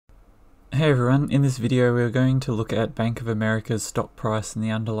Hey everyone, in this video we're going to look at Bank of America's stock price and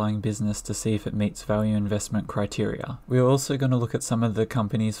the underlying business to see if it meets value investment criteria. We're also going to look at some of the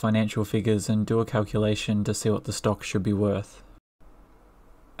company's financial figures and do a calculation to see what the stock should be worth.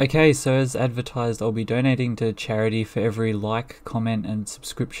 Okay, so as advertised, I'll be donating to charity for every like, comment and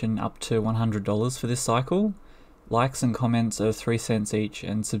subscription up to $100 for this cycle. Likes and comments are 3 cents each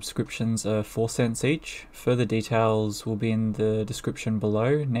and subscriptions are 4 cents each. Further details will be in the description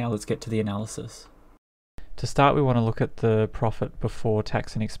below. Now let's get to the analysis. To start, we want to look at the profit before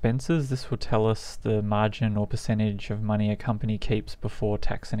tax and expenses. This will tell us the margin or percentage of money a company keeps before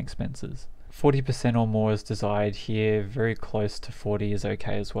tax and expenses. 40% or more is desired here, very close to 40 is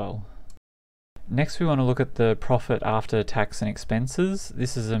okay as well. Next, we want to look at the profit after tax and expenses.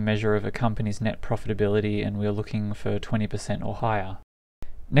 This is a measure of a company's net profitability and we're looking for 20% or higher.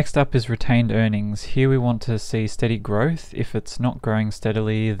 Next up is retained earnings. Here we want to see steady growth. If it's not growing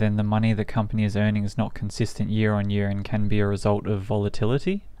steadily, then the money the company is earning is not consistent year on year and can be a result of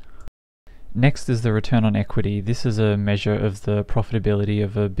volatility. Next is the return on equity. This is a measure of the profitability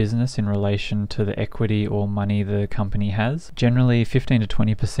of a business in relation to the equity or money the company has. Generally 15 to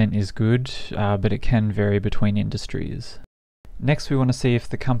 20% is good, but it can vary between industries. Next, we want to see if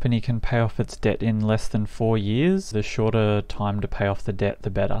the company can pay off its debt in less than 4 years. The shorter time to pay off the debt, the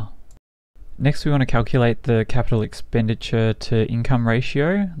better. Next, we want to calculate the capital expenditure to income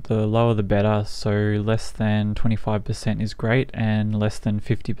ratio. The lower the better, so less than 25% is great and less than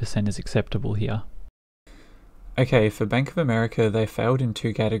 50% is acceptable here. Okay, for Bank of America, they failed in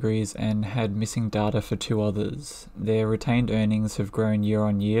 2 categories and had missing data for 2 others. Their retained earnings have grown year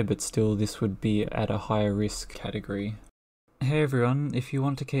on year, but still this would be at a higher risk category. Hey everyone, if you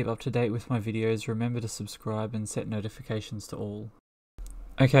want to keep up to date with my videos, remember to subscribe and set notifications to all.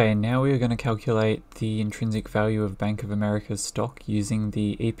 Okay, now we are going to calculate the intrinsic value of Bank of America's stock using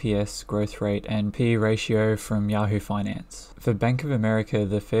the EPS, growth rate and PE ratio from Yahoo Finance. For Bank of America,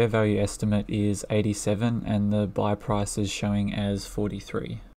 the fair value estimate is 87 and the buy price is showing as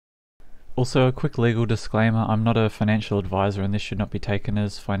 43. Also, a quick legal disclaimer, I'm not a financial advisor and this should not be taken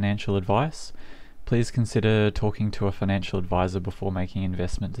as financial advice. Please consider talking to a financial advisor before making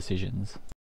investment decisions.